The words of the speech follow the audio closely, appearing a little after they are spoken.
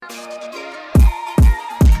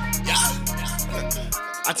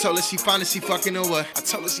I told her she fine and she fucking or what? I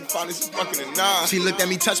told her she fine and she fucking or nah. She looked at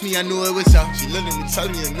me, touched me, I knew it was up. She looked at me,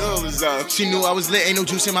 touched me, I knew it was up. She knew I was lit, ain't no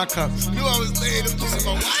juice in my cup. She knew I was lit, ain't no juice in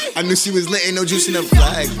my what? I knew she was lit, ain't no juice in the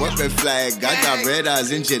flag. What red flag? I got red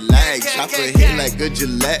eyes and jet lag. Chopper hit like a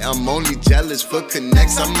Gillette. I'm only jealous for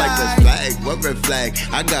connects. I'm like a flag. What red flag?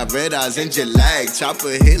 I got red eyes and jet lag.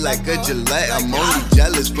 Chopper hit like a Gillette. I'm only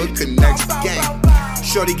jealous for connects. Gang.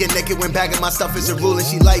 Shorty get naked when bagging my stuff is a rule and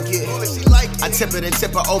she like it. I tip it and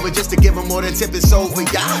tip her over just to give her more than tip it's over,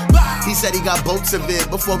 yeah. He said he got boats of it.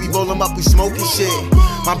 Before we roll him up, we smoking shit.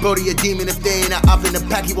 My brody a demon, if they ain't up in the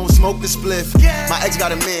pack, he won't smoke the spliff. My ex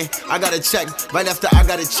got a man, I got a check. Right after I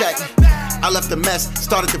got a check, I left a mess,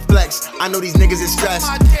 started to flex. I know these niggas is stressed.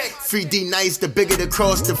 3D nice, the bigger the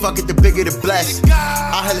cross, the fuck it, the bigger the bless.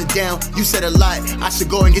 I held it down, you said a lot, I should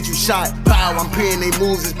go and get you shot. Bow, I'm praying they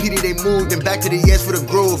moves, it's PD they move, then back to the ends for the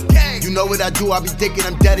groove. You know what I do, I be thinking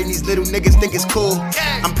I'm dead and these little niggas think it's cool.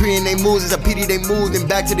 I'm praying they moves, it's a PD they move, then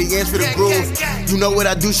back to the ends for the groove. You know what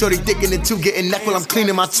I do, shorty thinking it too, getting neck while I'm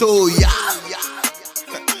cleaning my tool, yeah.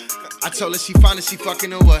 I told her she fine and she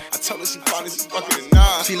fucking or what? I told her she fine and she fucking or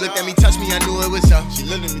nah. She looked at me, touched me, I knew it was up. She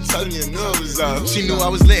looked at me, touched me, I knew it was up. She knew I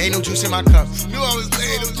was lit, ain't no juice in my cup. She knew I was lit,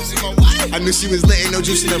 ain't no juice in my what? I knew she was lit, ain't no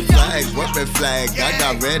juice in the flag. What red flag? I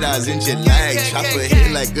got red eyes and jet lag. Chopper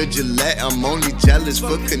hit like a Gillette. I'm only jealous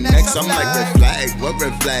for connects. I'm like red flag. What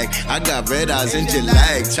red flag? I got red eyes and jet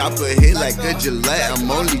lag. Chopper hit like a Gillette. I'm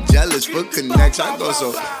only jealous for connects. I go so.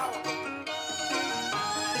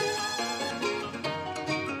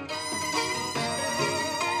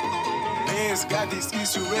 Got these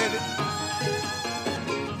keys, you ready?